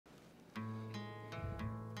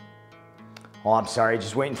Oh, I'm sorry,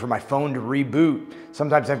 just waiting for my phone to reboot.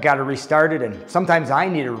 Sometimes I've got to restart it, and sometimes I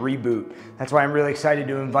need a reboot. That's why I'm really excited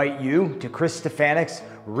to invite you to Chris Stefanick's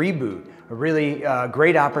Reboot, a really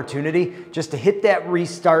great opportunity just to hit that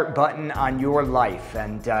restart button on your life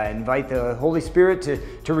and invite the Holy Spirit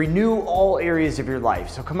to renew all areas of your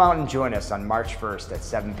life. So come out and join us on March 1st at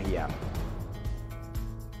 7 p.m.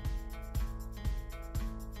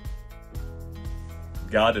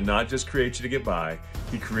 God did not just create you to get by,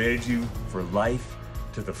 He created you for life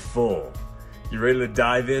to the full. You ready to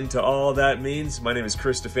dive into all that means? My name is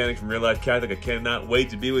Chris Stefanick from Real Life Catholic. I cannot wait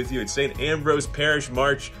to be with you at St. Ambrose Parish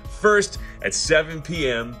March 1st at 7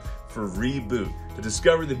 p.m. for Reboot. To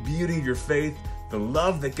discover the beauty of your faith, the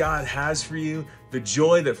love that God has for you, the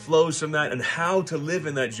joy that flows from that, and how to live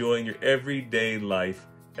in that joy in your everyday life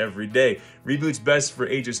every day. Reboot's best for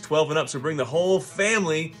ages 12 and up, so bring the whole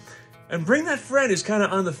family and bring that friend who's kind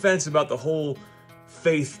of on the fence about the whole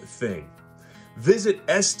faith thing. Visit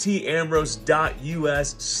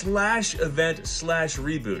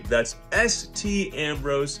stambrose.us/event/reboot. That's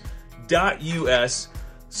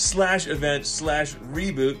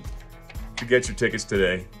stambrose.us/event/reboot to get your tickets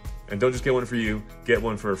today. And don't just get one for you, get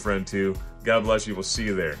one for a friend too. God bless you. We'll see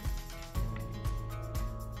you there.